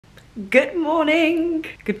Good morning.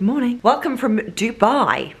 Good morning. Welcome from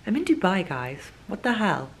Dubai. I'm in Dubai, guys. What the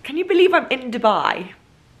hell? Can you believe I'm in Dubai?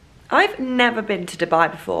 I've never been to Dubai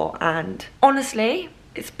before, and honestly,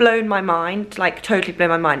 it's blown my mind, like totally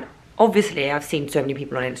blown my mind. Obviously, I've seen so many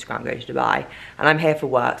people on Instagram go to Dubai, and I'm here for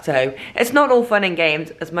work, so it's not all fun and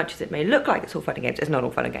games. As much as it may look like it's all fun and games, it's not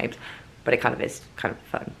all fun and games, but it kind of is kind of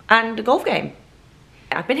fun. And a golf game.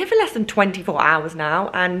 I've been here for less than 24 hours now,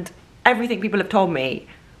 and everything people have told me,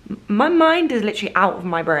 my mind is literally out of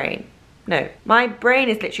my brain. No, my brain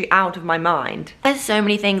is literally out of my mind. There's so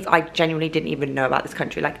many things I genuinely didn't even know about this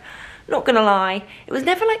country. Like, not gonna lie, it was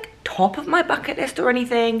never like top of my bucket list or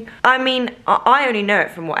anything. I mean, I only know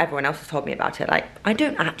it from what everyone else has told me about it. Like, I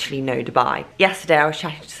don't actually know Dubai. Yesterday I was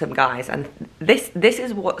chatting to some guys, and this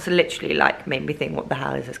is what's literally like made me think, what the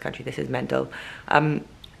hell is this country? This is mental.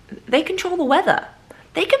 They control the weather.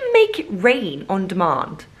 They can make it rain on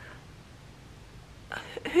demand.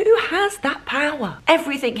 Who has that power?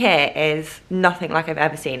 Everything here is nothing like I've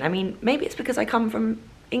ever seen. I mean, maybe it's because I come from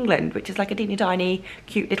England, which is like a teeny tiny,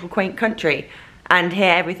 cute little quaint country. And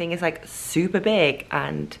here everything is like super big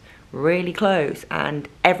and really close, and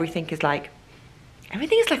everything is like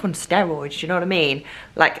on steroids, do you know what I mean?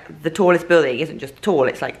 Like, the tallest building isn't just tall,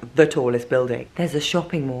 it's like the tallest building. There's a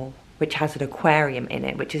shopping mall which has an aquarium in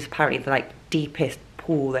it, which is apparently the like deepest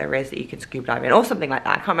pool there is that you can scuba dive in, or something like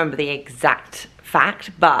that. I can't remember the exact fact,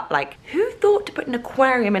 but like, who thought to put an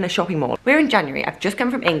aquarium in a shopping mall? We're in January, I've just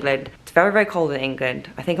come from England. It's very, very cold in England.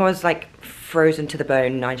 I think I was like frozen to the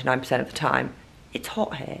bone 99% of the time. It's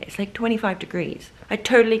hot here, it's like 25 degrees. I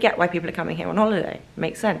totally get why people are coming here on holiday. It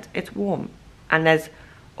makes sense, it's warm. And there's,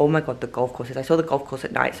 oh my God, the golf courses. I saw the golf course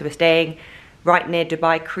at night. So we're staying right near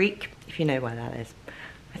Dubai Creek, if you know where that is.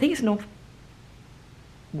 I think it's northwest.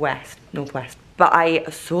 But I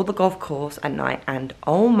saw the golf course at night, and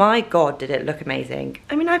oh my God, did it look amazing.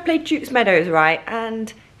 I mean, I played Duke's Meadows, right?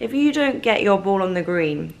 And if you don't get your ball on the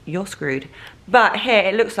green, you're screwed. But here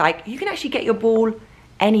it looks like you can actually get your ball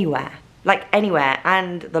anywhere, like anywhere.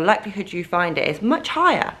 And the likelihood you find it is much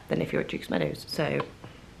higher than if you're at Duke's Meadows. So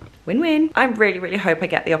win-win. I really, really hope I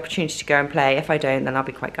get the opportunity to go and play. If I don't, then I'll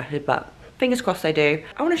be quite gutted, but fingers crossed I do.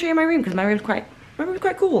 I want to show you my room, because my room's quite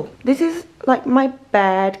cool. This is like my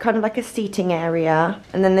bed, kind of like a seating area.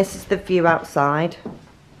 And then this is the view outside,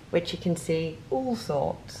 which you can see all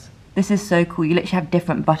sorts. This is so cool. You literally have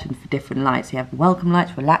different buttons for different lights. You have welcome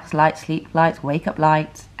lights, relax lights, sleep lights, wake up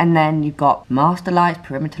lights. And then you've got master lights,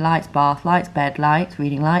 perimeter lights, bath lights, bed lights,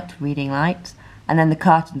 reading lights. And then the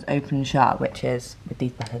curtains open and shut, which is with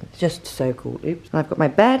these buttons. It's just so cool. Oops. And I've got my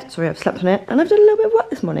bed. Sorry, I've slept on it. And I've done a little bit of work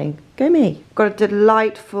this morning. Go me. Got a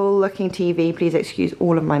delightful looking TV. Please excuse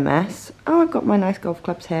all of my mess. Oh, I've got my nice golf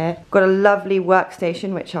clubs here. Got a lovely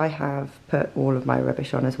workstation, which I have put all of my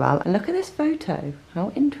rubbish on as well. And look at this photo.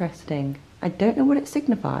 How interesting. I don't know what it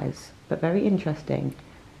signifies, but very interesting.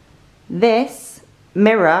 This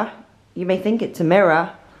mirror, you may think it's a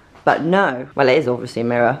mirror, but no. Well, it is obviously a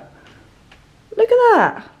mirror. Look at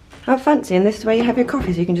that. How fancy. And this is where you have your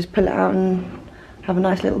coffee, so you can just pull it out and have a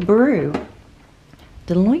nice little brew.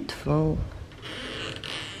 Delightful.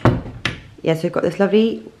 Yeah, so we've got this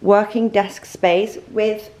lovely working desk space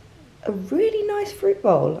with a really nice fruit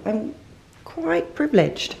bowl. I'm quite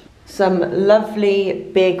privileged. Some lovely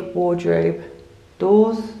big wardrobe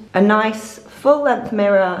doors. A nice full-length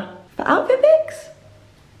mirror for outfit pics?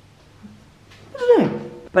 I don't know.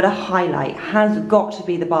 But a highlight has got to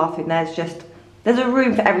be the bathroom. There's a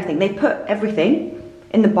room for everything. They put everything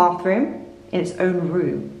in the bathroom in its own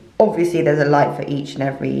room. Obviously there's a light for each and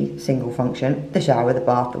every single function. The shower, the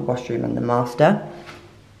bath, the washroom, and the master.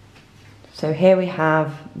 So here we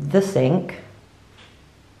have the sink.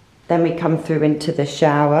 Then we come through into the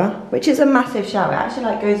shower, which is a massive shower. It actually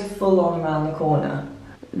like goes full on around the corner.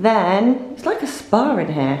 Then it's like a spa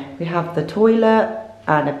in here. We have the toilet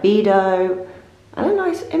and a bedo and a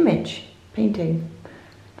nice image painting.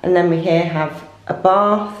 And then we here have a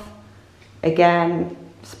bath, again,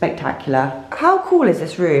 spectacular. How cool is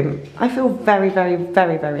this room? I feel very, very,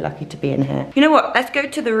 very, very lucky to be in here. You know what, let's go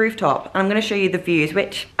to the rooftop. I'm gonna show you the views,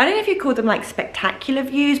 which, I don't know if you call them like spectacular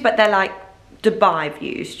views, but they're like Dubai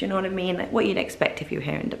views, do you know what I mean? Like what you'd expect if you were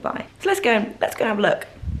here in Dubai. So let's go and have a look.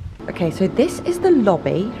 Okay, so this is the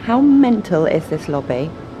lobby. How mental is this lobby?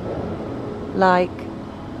 Like,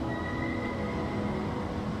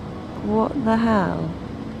 what the hell?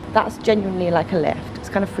 That's genuinely like a lift. It's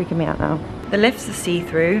kind of freaking me out now. The lifts are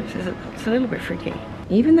see-through, so it's a little bit freaky.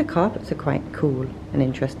 Even the carpets are quite cool and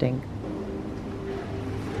interesting.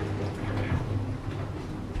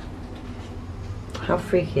 How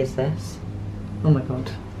freaky is this? Oh my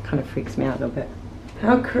God, kind of freaks me out a little bit.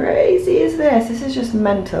 How crazy is this? This is just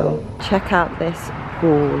mental. Check out this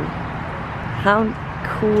pool. How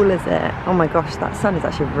cool is it? Oh my gosh, that sun is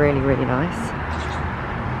actually really, really nice.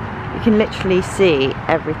 You can literally see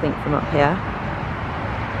everything from up here.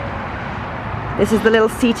 This is the little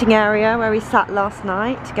seating area where we sat last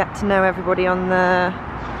night to get to know everybody on the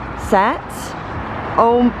set.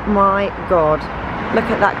 Oh my god, look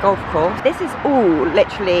at that golf course. This is all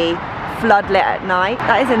literally floodlit at night.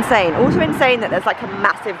 That is insane. Also insane that there's like a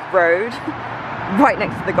massive road right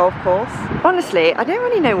next to the golf course. Honestly, I don't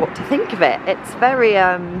really know what to think of it. It's very,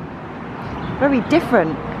 very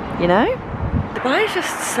different, you know? Dubai is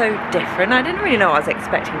just so different. I didn't really know what I was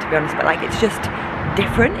expecting, to be honest, but like it's just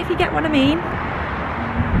different, if you get what I mean.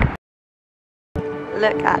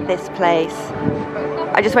 Look at this place.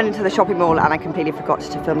 I just went into the shopping mall and I completely forgot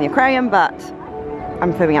to film the aquarium, but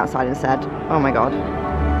I'm filming outside instead. Oh my god.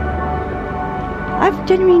 I've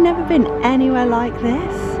genuinely never been anywhere like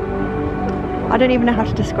this. I don't even know how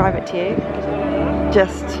to describe it to you.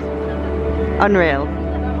 Just unreal.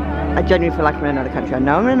 I genuinely feel like I'm in another country. I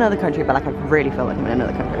know I'm in another country, but like I really feel like I'm in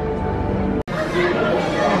another country.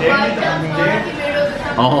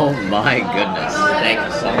 Oh my goodness. Thank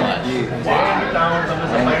you so much. Wow.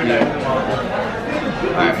 Thank you.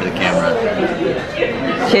 Alright, for the camera.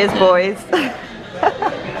 Cheers, boys.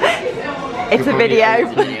 It's a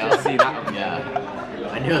video. See that? Yeah.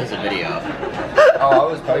 I knew it was a video. Oh,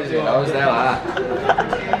 I was posing. I was there like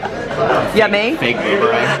that. Yummy. Fake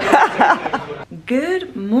boomerang.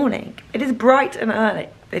 Good morning. It is bright and early.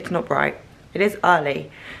 It's not bright. It is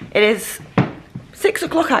early. It is 6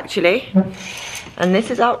 o'clock actually. And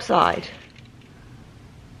this is outside.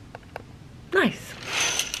 Nice.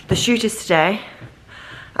 The shoot is today.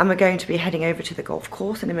 And we're going to be heading over to the golf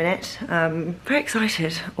course in a minute. Very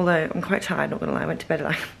excited, although I'm quite tired, not gonna lie. I went to bed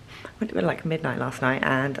at like midnight last night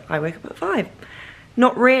and I woke up at 5.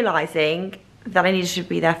 Not realising that I needed to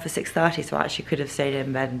be there for 6:30, so I actually could have stayed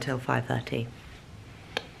in bed until 5:30.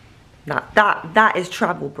 That is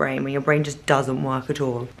travel brain, when your brain just doesn't work at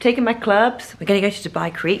all. Taking my clubs, we're gonna go to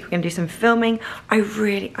Dubai Creek, we're gonna do some filming. I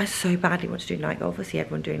so badly want to do night golf. I see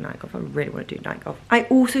everyone doing night golf, I really want to do night golf. I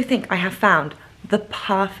also think I have found the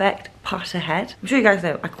perfect putter head. I'm sure you guys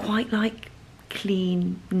know, I quite like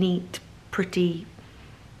clean, neat, pretty,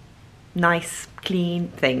 nice, clean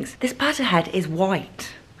things. This putter head is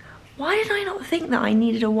white. Why did I not think that I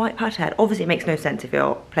needed a white putter head? Obviously it makes no sense if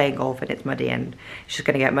you're playing golf and it's muddy and it's just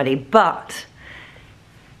gonna get muddy, but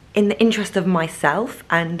in the interest of myself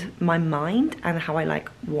and my mind and how I like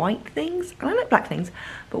white things, and I like black things,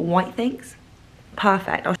 but white things,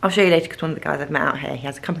 perfect. I'll show you later because one of the guys I've met out here, he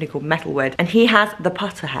has a company called Metalwood and he has the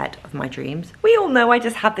putter head of my dreams. We all know I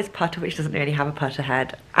just have this putter which doesn't really have a putter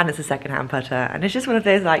head and it's a second-hand putter and it's just one of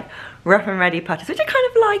those like rough and ready putters which I kind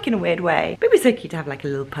of like in a weird way. But it'd be so cute to have like a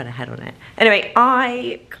little putter head on it. Anyway,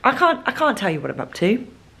 I can't tell you what I'm up to,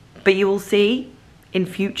 but you will see in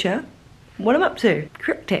future what I'm up to.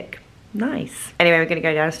 Cryptic. Nice. Anyway, we're gonna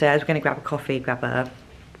go downstairs, we're gonna grab a coffee, grab a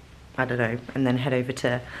I don't know, and then head over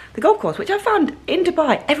to the golf course, which I found in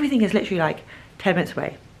Dubai, everything is literally like 10 minutes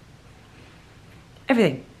away.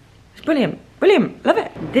 Everything. It's brilliant, brilliant, love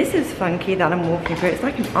it. This is funky that I'm walking through. It's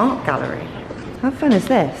like an art gallery. How fun is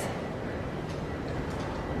this?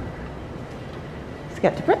 Let's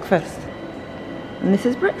get to breakfast. And this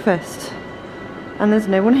is breakfast. And there's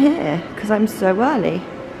no one here, because I'm so early.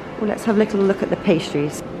 Well, let's have a little look at the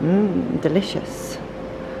pastries. Mmm, delicious.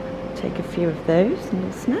 Take a few of those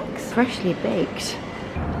little snacks. Freshly baked.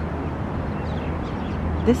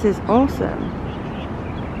 This is awesome.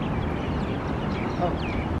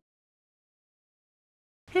 Oh.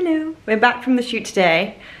 Hello. We're back from the shoot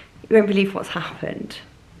today. You won't believe what's happened.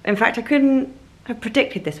 In fact, I couldn't have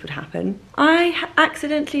predicted this would happen. I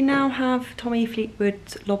accidentally now have Tommy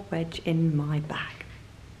Fleetwood's lob wedge in my bag.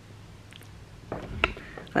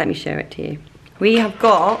 Let me show it to you. We have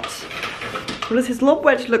got, what does his lob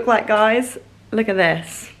wedge look like, guys? Look at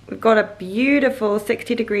this. We've got a beautiful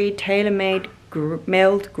 60-degree tailor-made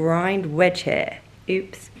milled grind wedge here.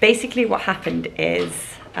 Oops. Basically what happened is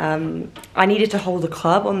I needed to hold a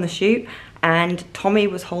club on the shoot and Tommy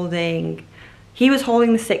was holding, he was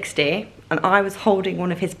holding the 60 and I was holding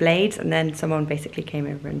one of his blades, and then someone basically came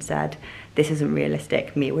over and said, this isn't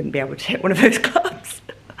realistic, me wouldn't be able to hit one of those clubs.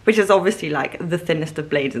 Which is obviously like the thinnest of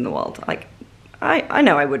blades in the world. Like, I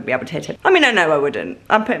know I wouldn't be able to hit it. I mean, I know I wouldn't.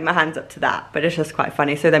 I'm putting my hands up to that, but it's just quite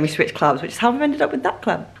funny. So then we switched clubs, which is how I've ended up with that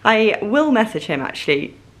club. I will message him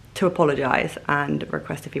actually to apologise and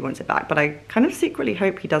request if he wants it back, but I kind of secretly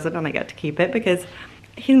hope he doesn't and I get to keep it because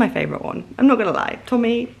he's my favourite one. I'm not gonna lie,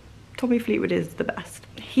 Tommy Fleetwood is the best.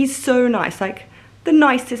 He's so nice, like the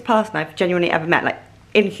nicest person I've genuinely ever met. Like,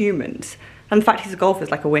 in humans. And the fact he's a golfer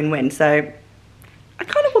is like a win-win. So I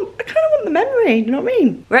kind of want the memory, you know what I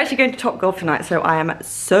mean? We're actually going to Top Golf tonight, so I am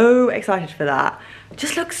so excited for that. It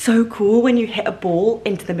just looks so cool when you hit a ball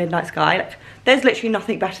into the midnight sky. Like, there's literally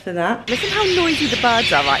nothing better than that. Listen how noisy the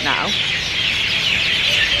birds are right now.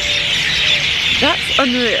 That's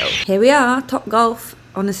unreal. Here we are, Top Golf.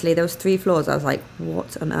 Honestly, there was 3 floors. I was like,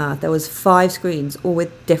 what on earth? There was 5 screens, all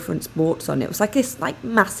with different sports on it. It was like this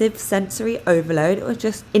massive sensory overload. It was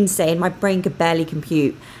just insane. My brain could barely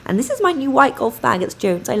compute. And this is my new white golf bag. It's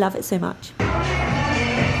Jones. I love it so much.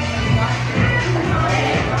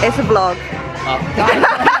 It's a vlog. Oh,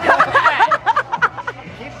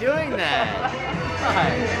 keep doing that.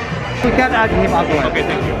 We can't argue him up. Okay,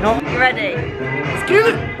 thank you. No. You ready?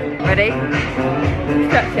 Ready?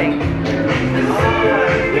 Stretching.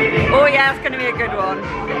 Oh yeah, it's gonna be a good one.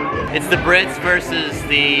 It's the Brits versus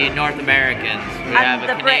the North Americans. We have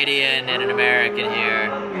a Canadian and an American here.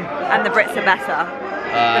 And the Brits are better.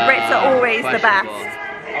 The Brits are always the best.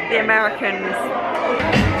 The Americans.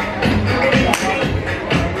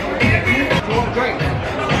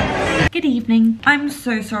 Good evening. I'm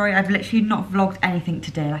so sorry I've literally not vlogged anything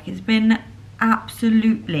today. Like, it's been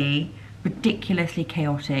absolutely ridiculously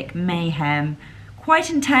chaotic, mayhem,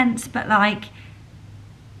 quite intense, but like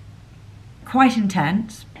quite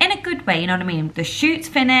intense in a good way, you know what I mean? The shoot's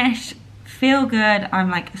finished, feel good.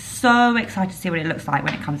 I'm like so excited to see what it looks like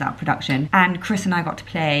when it comes out of production. And Chris and I got to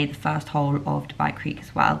play the first hole of Dubai Creek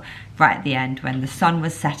as well, right at the end when the sun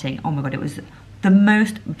was setting. Oh my god, it was the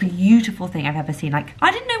most beautiful thing I've ever seen. Like,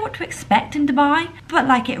 I didn't know what to expect in Dubai, but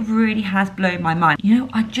like it really has blown my mind. You know,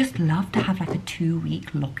 I'd just love to have like a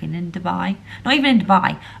 2-week lock-in in Dubai. Not even in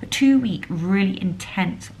Dubai, a 2-week really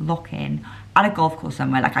intense lock-in at a golf course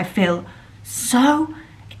somewhere. Like, I feel so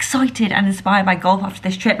excited and inspired by golf after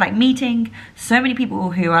this trip, like meeting so many people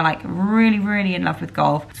who are like really in love with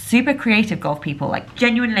golf, super creative golf people, like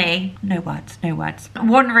genuinely, no words.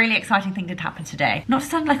 One really exciting thing did happen today, not to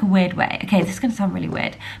sound like a weird way, okay, this is gonna sound really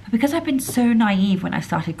weird, but because I've been so naive when I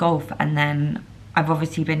started golf, and then I've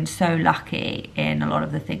obviously been so lucky in a lot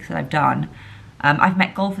of the things that I've done, I've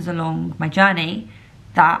met golfers along my journey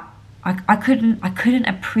that I couldn't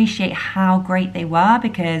appreciate how great they were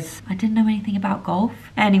because I didn't know anything about golf.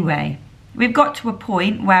 Anyway, we've got to a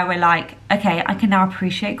point where we're like, okay, I can now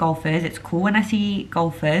appreciate golfers. It's cool when I see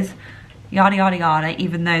golfers, yada yada yada,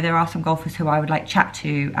 even though there are some golfers who I would like chat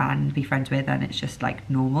to and be friends with, and it's just like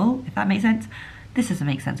normal, if that makes sense. This doesn't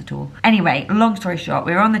make sense at all. Anyway, long story short,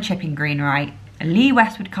 we were on the chipping green, right? Lee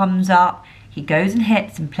Westwood comes up, he goes and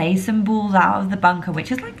hits and plays some balls out of the bunker,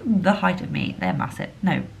 which is like the height of me. They're massive.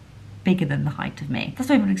 No, bigger than the height of me. That's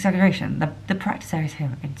not even an exaggeration. The practice areas here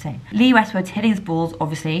are insane. Lee Westwood's hitting his balls,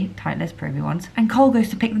 obviously, tightless, pro ones. And Cole goes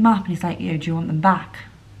to pick them up and he's like, yo, do you want them back?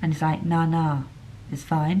 And he's like, nah, it's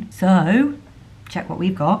fine. So, check what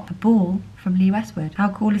we've got. A ball from Lee Westwood. How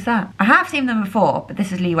cool is that? I have seen them before, but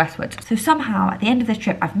this is Lee Westwood. So somehow, at the end of this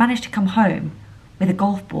trip, I've managed to come home with a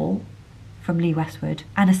golf ball from Lee Westwood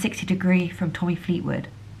and a 60-degree from Tommy Fleetwood.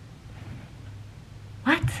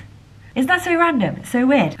 What? Isn't that so random? It's so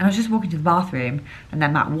weird. And I was just walking to the bathroom and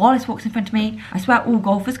then Matt Wallace walks in front of me. I swear all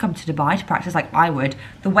golfers come to Dubai to practice like I would.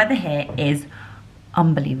 The weather here is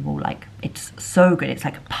unbelievable. Like, it's so good. It's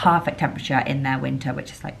like perfect temperature in their winter,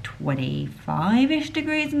 which is like 25-ish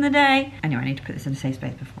degrees in the day. Anyway, I need to put this in a safe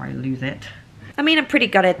space before I lose it. I mean, I'm pretty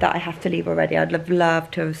gutted that I have to leave already. I'd have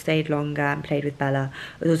loved to have stayed longer and played with Bella.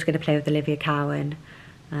 I was also going to play with Olivia Cowan.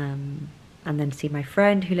 And then see my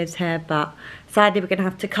friend who lives here, but sadly we're gonna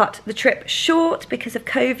have to cut the trip short because of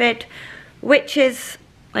COVID, which is,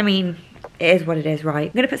 I mean, it is what it is, right?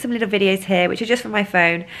 I'm gonna put some little videos here, which are just from my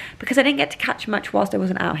phone, because I didn't get to catch much whilst I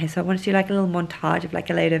wasn't out here, so I wanted to do like a little montage of like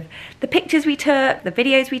a load of the pictures we took, the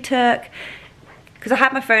videos we took, because I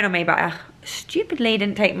had my phone on me, but I stupidly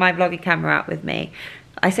didn't take my vlogging camera out with me.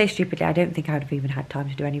 I say stupidly, I don't think I would have even had time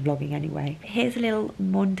to do any vlogging anyway. Here's a little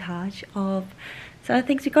montage of some of the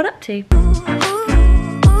things we got up to.